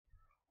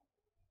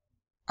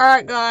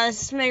Alright guys,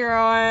 it's me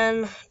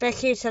Ryan, back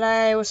here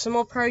today with some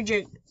more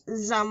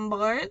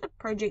ProjectZomboid,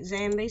 Project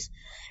Zombies.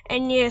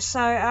 And yeah,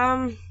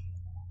 so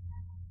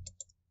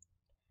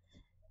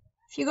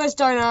if you guys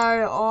don't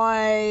know,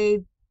 I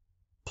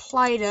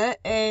played it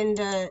and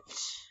it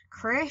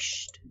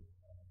crashed.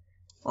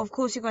 Well, of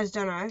course you guys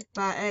don't know,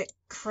 but it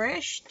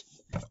crashed.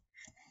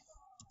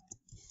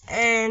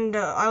 And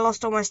I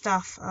lost all my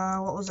stuff.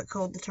 What was it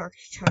called? The turkey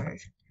toad.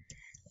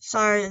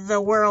 So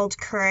the world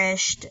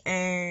crashed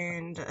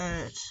and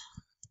it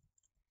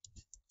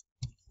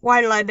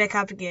won't load back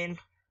up again.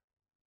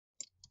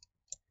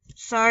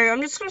 So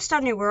I'm just gonna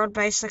start a new world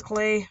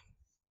basically.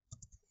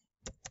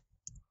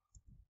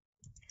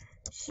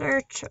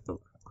 Sir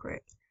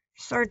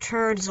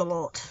Turds a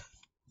lot.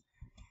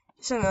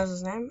 I think that was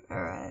his name.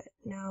 Alright,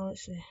 now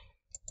let's see.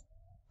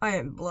 I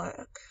am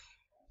black.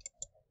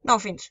 No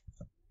offense.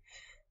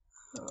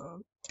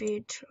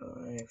 Bed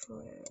 25.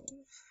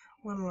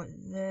 One like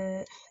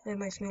that. That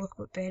makes me look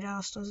a bit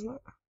badass, doesn't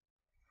it?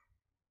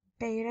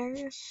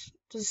 Badass?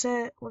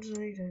 What does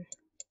they do?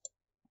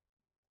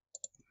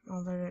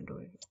 Oh, they don't do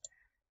it.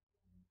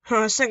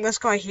 I think this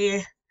guy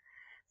here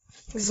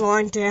is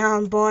lying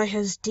down by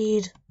his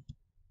dead,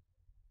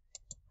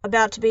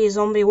 about to be a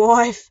zombie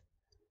wife.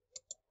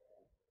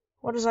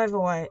 What is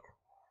overweight?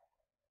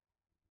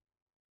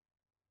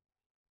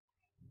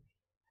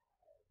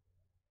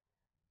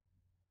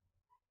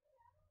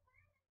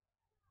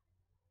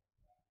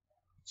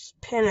 Just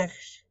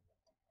panicked.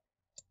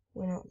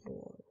 Went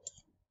outdoors.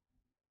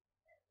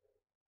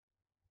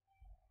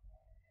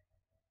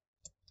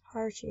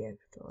 Hearty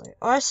appetite.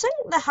 I think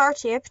the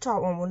hearty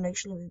appetite one wouldn't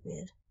actually be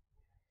bad.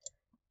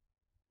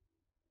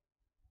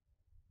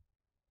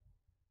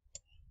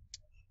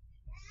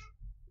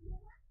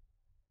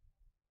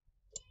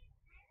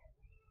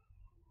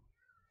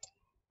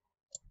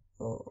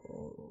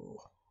 Oh.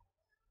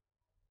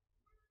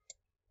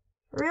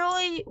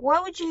 Really? Why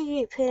would you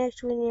get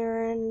panicked when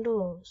you're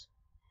indoors?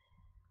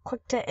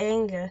 Quick to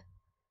anger.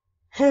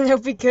 That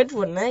would be good,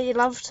 wouldn't it? You'd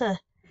love to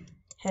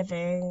have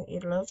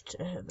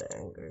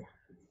anger.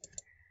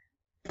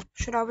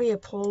 Should I be a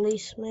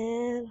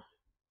policeman?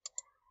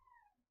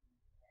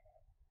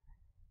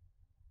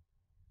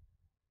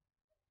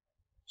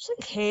 I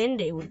think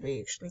handy would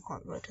be actually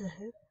quite good to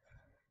have.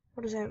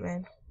 What does that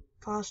mean?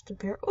 Fast to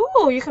barricade.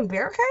 Oh, you can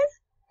barricade?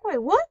 Wait,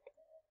 what?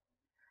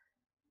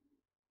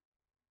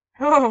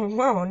 Oh,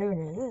 wow, I never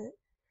knew that.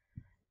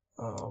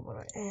 Oh, but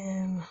I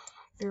am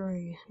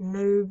very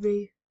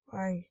nooby.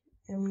 I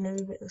am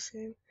noob at this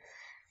game.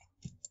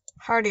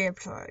 Hardy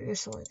appetite,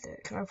 just like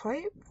that. Can I play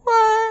it?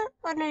 What?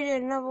 I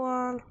needed another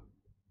one.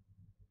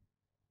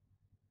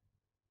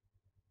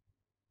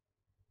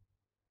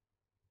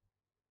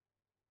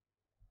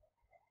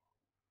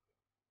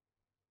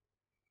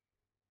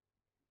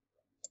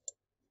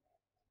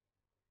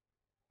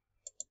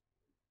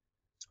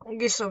 I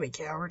guess I'll be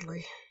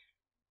cowardly.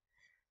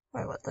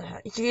 Wait, what the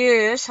heck?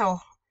 Yeah,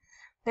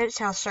 that's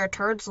how Sir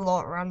Turds a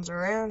lot runs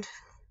around.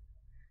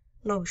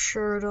 No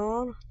shirt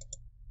on.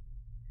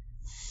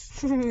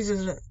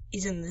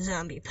 He's in the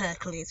zombie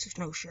apocalypse with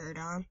no shirt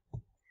on.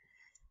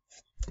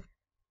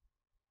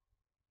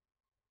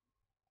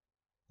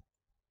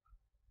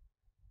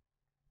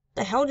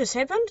 The hell just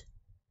happened?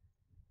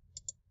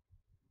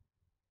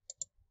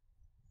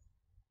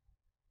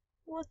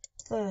 What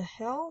the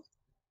hell?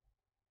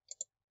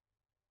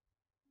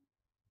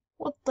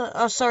 What the?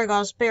 Oh, sorry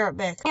guys, be right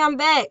back. I'm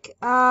back.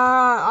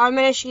 I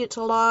managed to get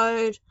to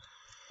load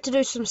to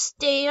do some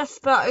stuff,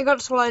 but I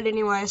got to load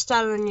anyway. I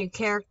started a new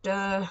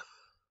character,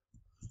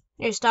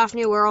 new stuff,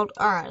 new world.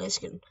 Alright, let's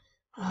get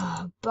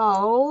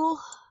bowl.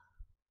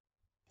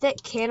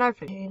 That can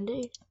open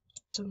handy.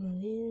 Some of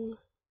them.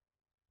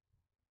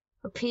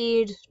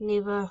 Repaired,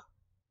 never.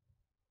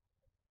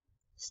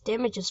 Its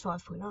damage is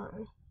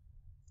 5.0.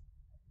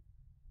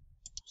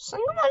 So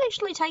I might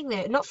actually take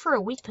that. Not for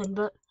a weapon,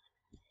 but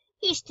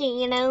just,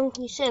 you know,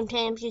 you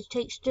sometimes just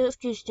take stuff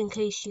just in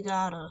case you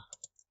gotta,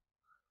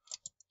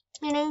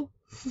 you know.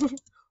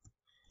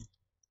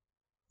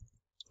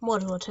 Why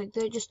do I take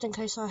that? Just in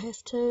case I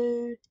have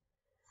to.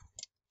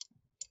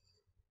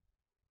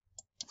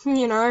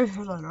 You know, I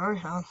don't know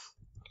how.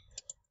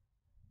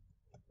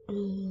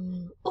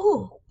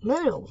 Oh,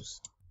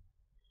 noodles.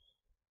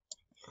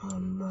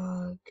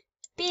 Mug.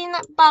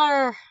 Peanut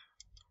butter.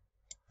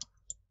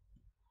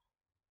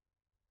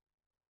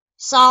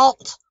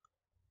 Salt.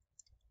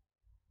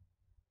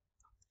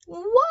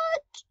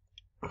 What?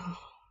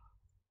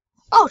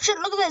 Oh shit,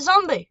 look at that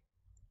zombie.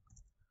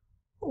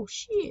 Oh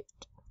shit.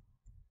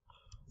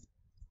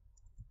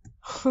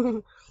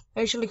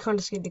 Actually kind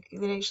of scared.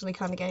 That actually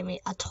kind of gave me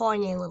a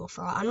tiny little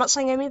fright. I'm not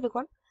saying gave me a big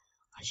one.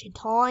 Actually,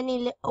 tiny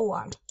little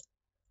one.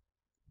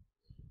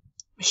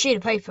 A sheet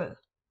of paper.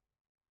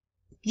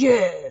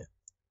 Yeah.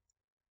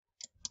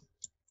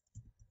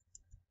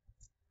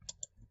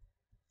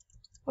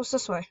 What's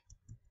this way?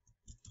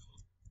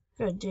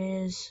 Good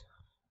is.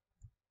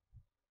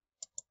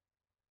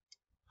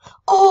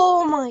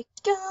 Oh my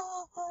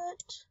god!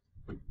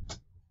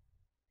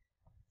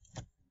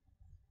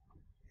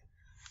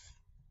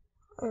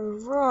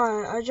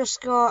 Alright, I just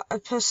got a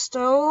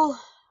pistol.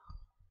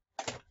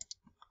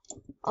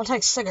 I'll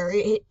take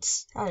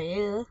cigarettes. Oh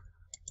yeah.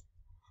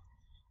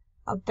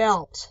 A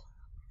belt.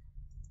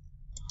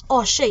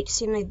 Oh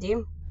sheets, you need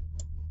them.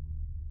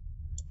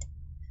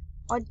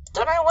 I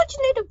don't know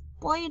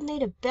why you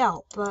need a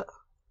belt, but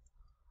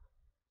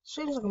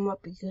seems like it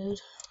might be good.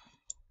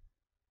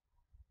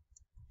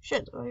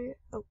 Shit,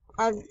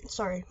 I'm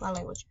sorry, my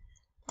language.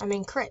 I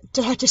mean crap,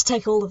 did I just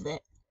take all of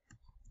that?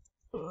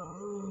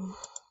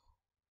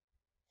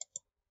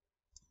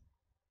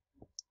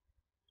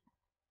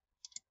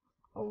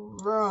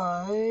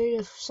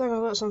 Alright, so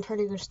I've got some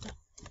pretty good stuff.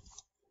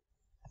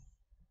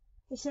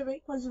 You said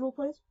wait, close the door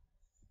please.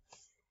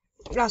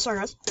 Oh, sorry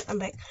guys, I'm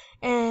back.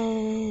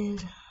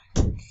 And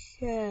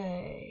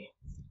okay.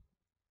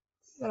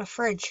 Got a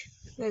fridge.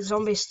 There's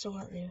zombies still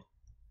out there.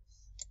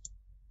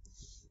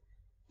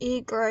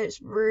 Eat grapes,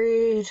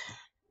 bread.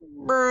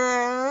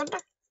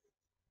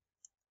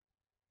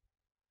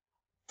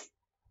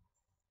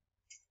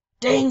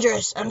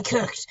 Dangerous,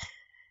 uncooked.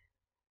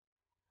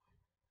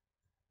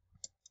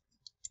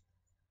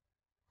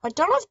 I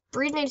don't know if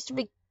bread needs to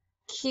be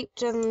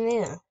kept in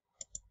there.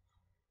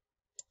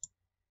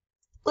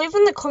 Leave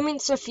in the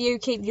comments if you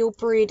keep your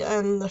bread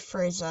in the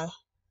freezer.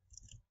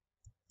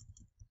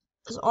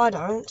 Because I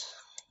don't.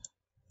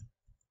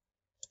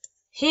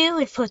 Here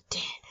we put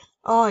that.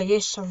 Oh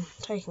yes, I'm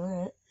taking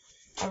that.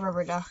 A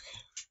rubber duck.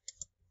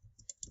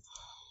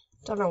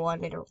 Don't know why I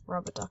need a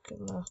rubber duck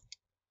in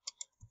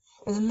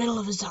the middle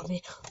of a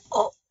zombie.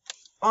 Oh,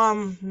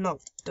 I'm not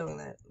doing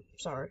that.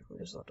 Sorry, I'm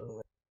just not doing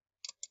that.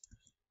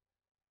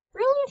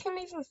 Really? I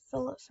can't even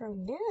fill it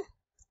from there?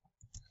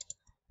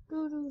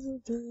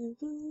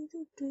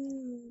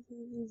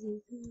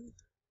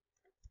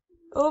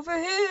 Over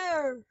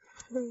here!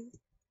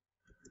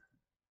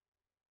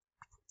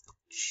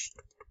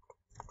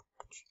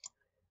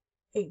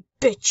 Hey,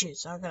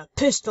 bitches, I got a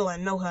pistol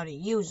and know how to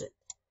use it.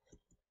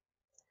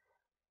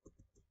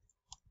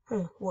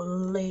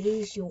 Well,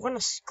 ladies, you want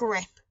to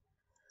scrap?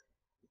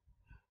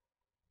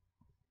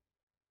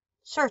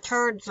 Sir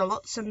Turd's a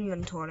lots of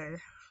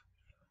inventory.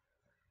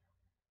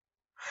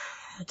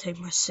 I take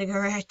my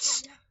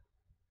cigarettes.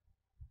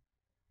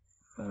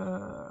 Have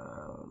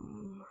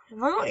I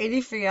got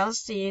anything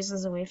else to use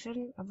as a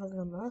weapon other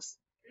than this?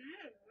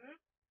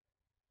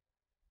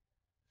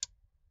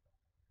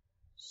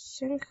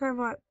 I think I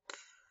might.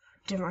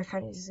 Damn, I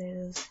can't even say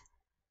this.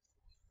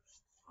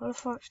 What the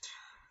fuck?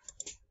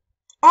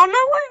 Oh no, wait,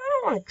 I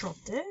don't want to drop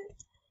that.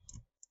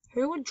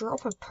 Who would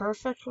drop a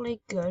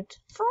perfectly good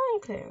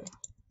frying pan?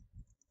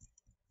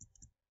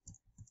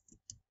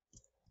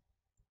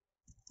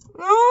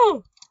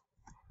 No!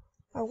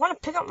 I want to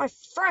pick up my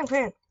frying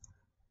pan.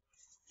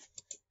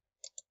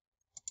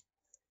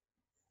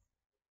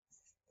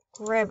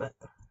 Grab it.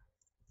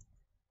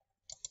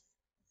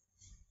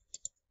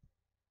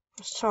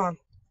 It's time.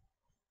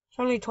 It's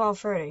only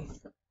 12:30.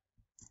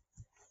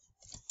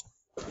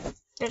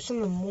 That's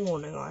in the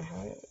morning, I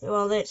hope.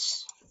 Well,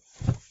 that's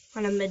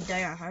kind of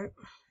midday, I hope.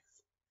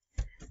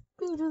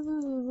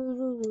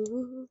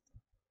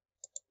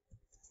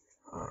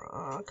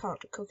 I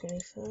can't cook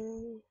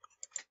anything.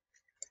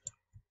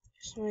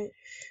 Just make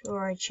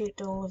sure I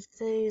checked all of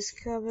these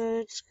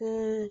cupboards.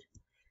 Good.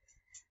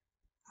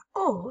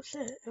 Oh, what's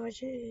that?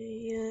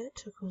 Yeah, it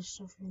took all the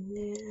stuff from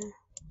there.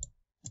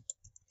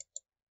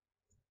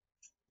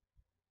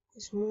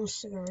 There's more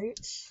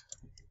cigarettes.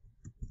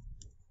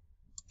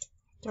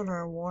 Don't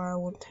know why I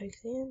wouldn't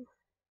take them.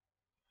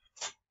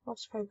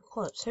 Lots of paper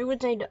clips. Who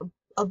would need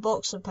a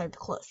box of paper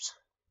clips?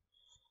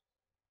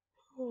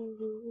 I'm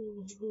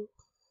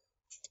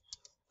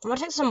gonna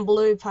take some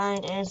blue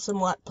paint and some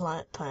white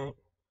paint.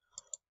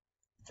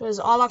 Because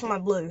I like my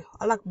blue.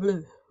 I like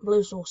blue.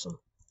 Blue's awesome.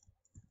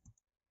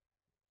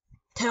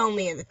 Tell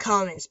me in the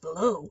comments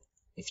below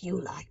if you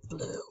like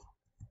blue.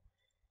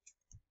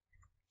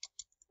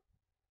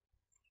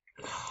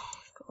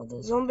 God,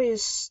 the zombie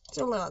is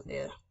still out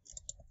there.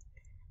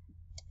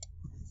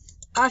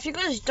 If you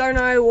guys don't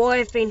know why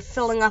I've been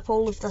filling up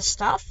all of this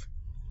stuff,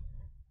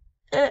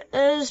 it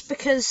is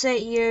because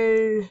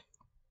the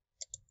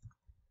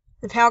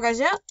power goes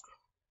out.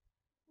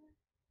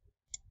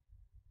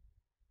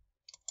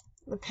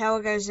 The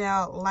power goes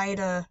out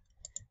later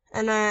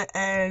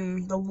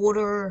and the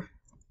water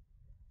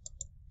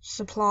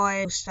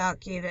supply will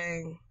start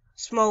getting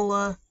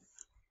smaller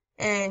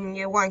and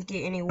you won't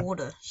get any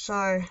water.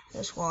 So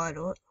that's why I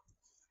do it.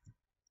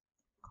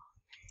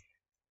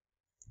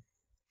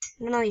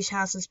 None of these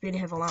houses better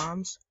have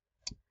alarms.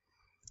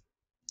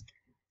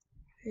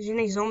 If there's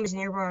any zombies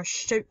nearby, I'll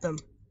shoot them.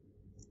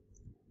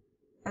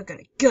 I've got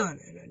a gun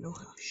and I know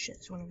how shit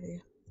there's one over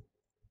there.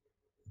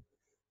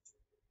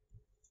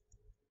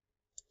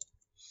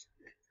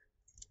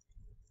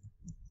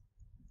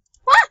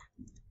 What?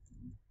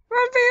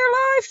 Run for your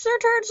life, Sir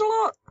Turns a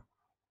lot.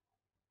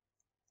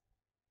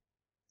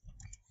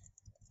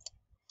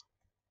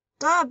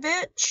 Die,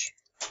 bitch.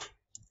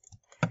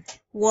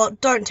 Well,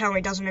 don't tell me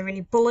it doesn't have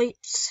any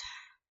bullets.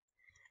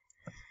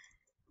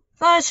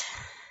 But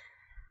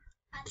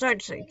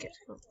don't think it.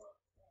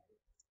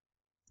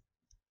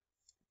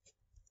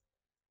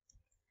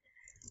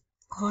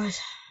 God,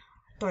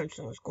 don't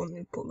think it's got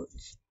any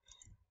bullets.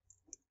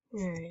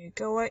 Yeah,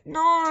 go away.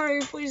 No,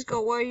 please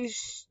go away, you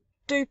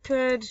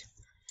stupid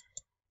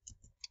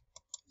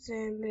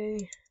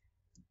zombie.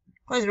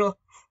 Close the door.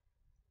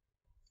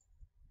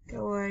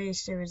 Go away, you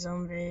stupid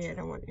zombie. I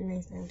don't want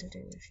anything to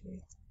do with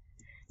you.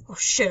 Oh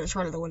shit, it's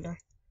right at the window.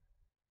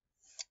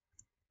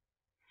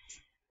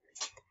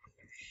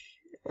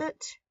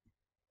 Shit.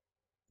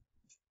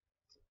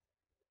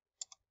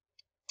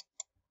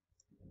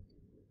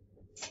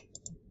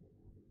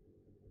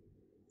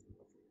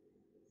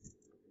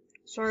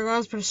 Sorry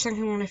guys, but I think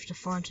I'm gonna have to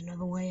find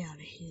another way out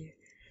of here.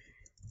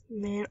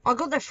 Man, I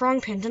got that frying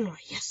pan, didn't I?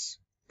 Yes.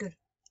 Good.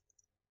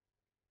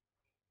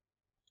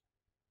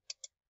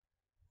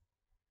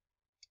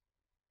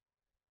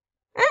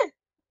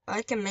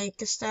 I can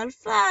make a star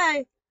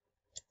fly.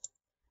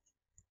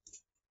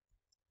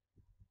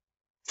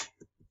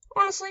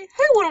 Honestly,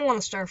 who wouldn't want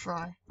a stir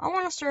fry? I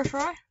want a stir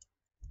fry.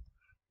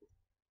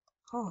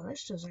 Oh,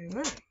 let's just zoom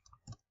in.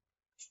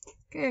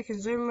 Okay, I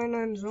can zoom in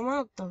and zoom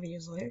out,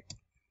 obviously.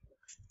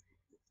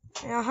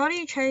 Now, how do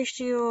you change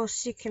to your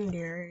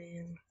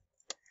secondary?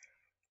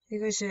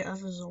 You guys say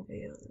other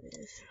zombie over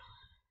there.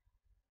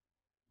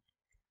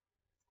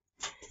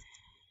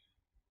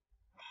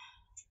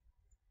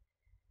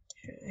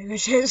 You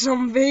guys say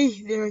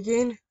zombie there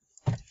again.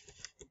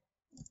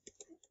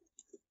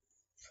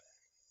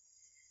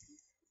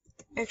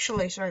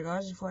 Actually, sorry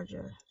guys, if I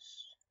just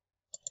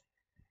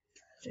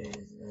do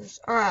this.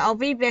 Alright, I'll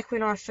be back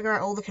when I figure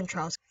out all the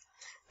controls.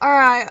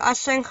 Alright, I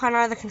think I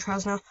know the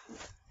controls now.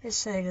 Let's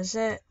see, does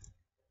it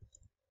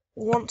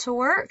want to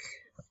work?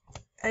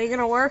 Are you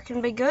gonna work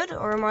and be good,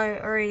 or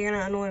are you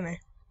gonna annoy me?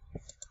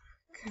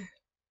 Okay.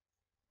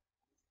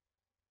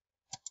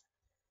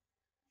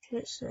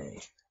 Let's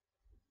see.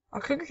 I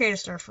could create a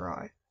stir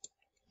fry.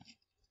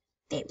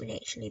 That would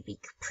actually be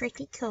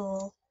pretty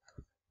cool.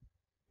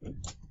 You're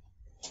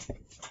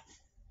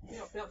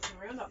not bouncing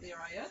around up there,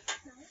 are you?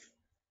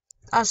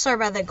 Sorry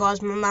about that,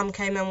 guys. My mum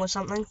came in with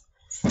something.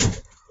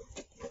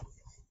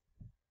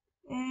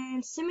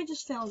 And Sammy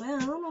just fell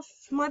down off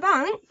my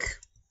bunk.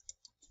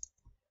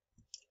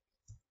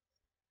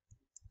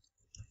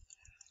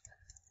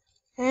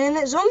 And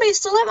that zombie's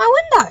still at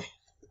my window.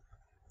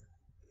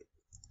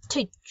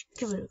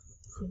 Give it.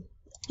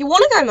 You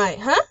wanna go, mate,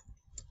 huh?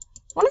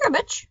 Wanna go,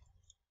 bitch?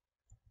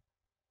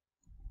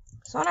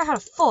 So I know how to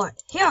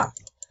fight. Here.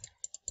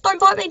 Don't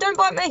bite me, don't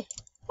bite me.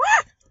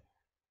 Ah!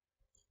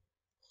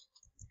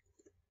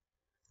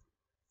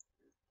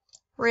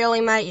 Really,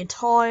 mate, you're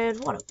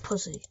tired? What a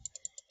pussy.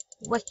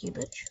 Whack you,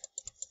 bitch.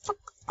 Fuck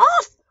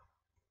off!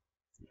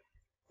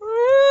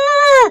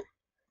 Ah!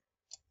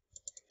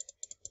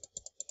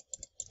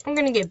 I'm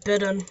gonna get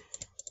bitten.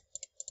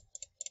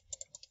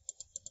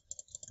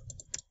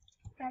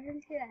 Get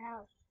into the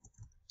house.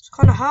 It's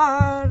kinda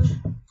hard.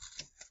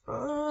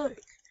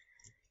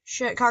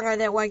 Shit, can't go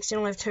that way because you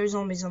only have 2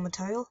 zombies on the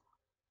tail.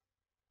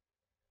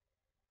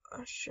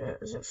 Oh shit,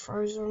 is it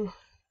frozen?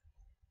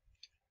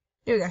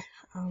 Here we go.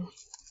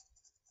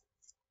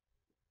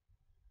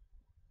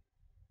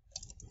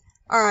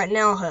 Alright,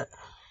 now I'll hit.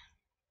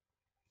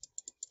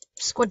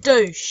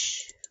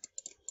 Squadoosh.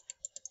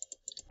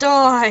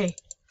 Die!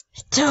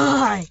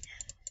 Die!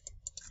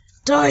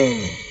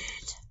 Die!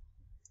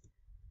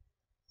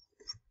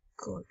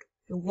 God.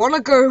 You wanna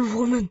go,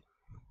 woman?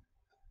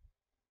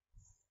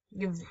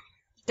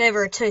 Gave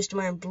her a taste of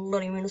my own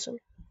bloody medicine.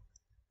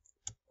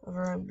 Of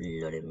her own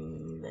bloody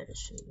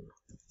medicine.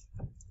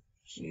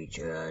 She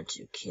tried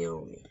to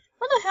kill me.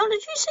 What the hell?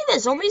 Did you see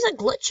that zombie? Is it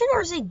glitching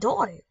or is he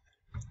dying?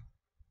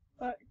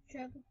 What,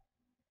 Trevor?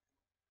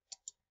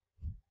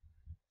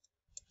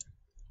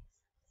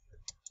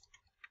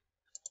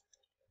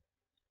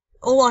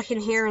 All I can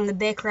hear in the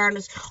background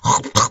is.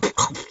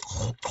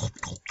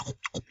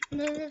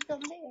 There's a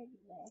zombie over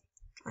there.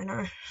 I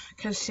know,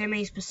 because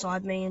Sammy's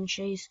beside me and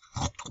she's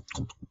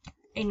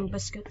eating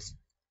biscuits.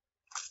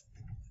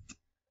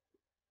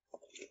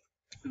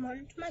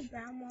 Mine's my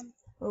brown one.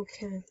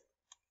 Okay.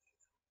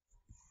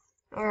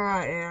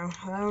 Alright, now,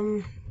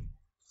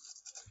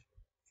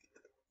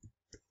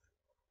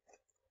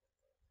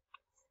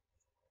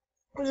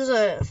 what is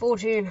it?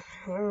 14.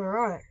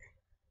 Alright.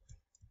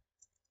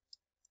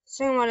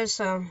 Seeing what is,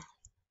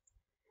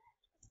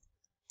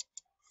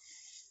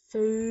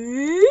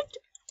 food?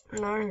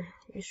 No,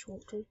 you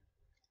salted.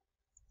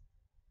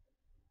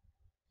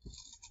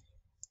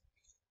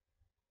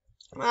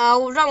 We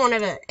don't want to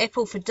have an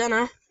apple for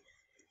dinner.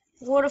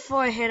 What if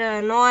I had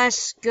a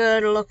nice,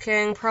 good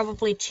looking,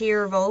 probably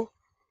terrible,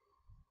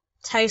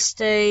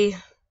 tasty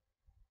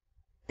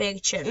bag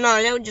of chips?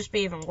 No, that would just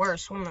be even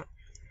worse, wouldn't it?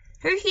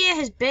 Who here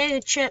has bag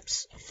of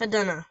chips for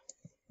dinner?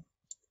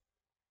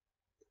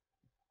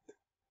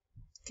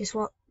 Guess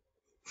what?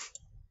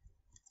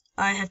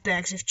 I have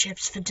bags of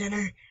chips for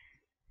dinner.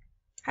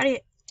 How do you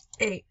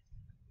eat?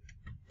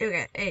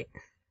 Okay, eat.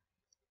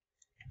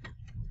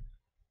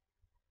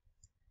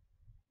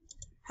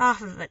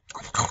 Half of it.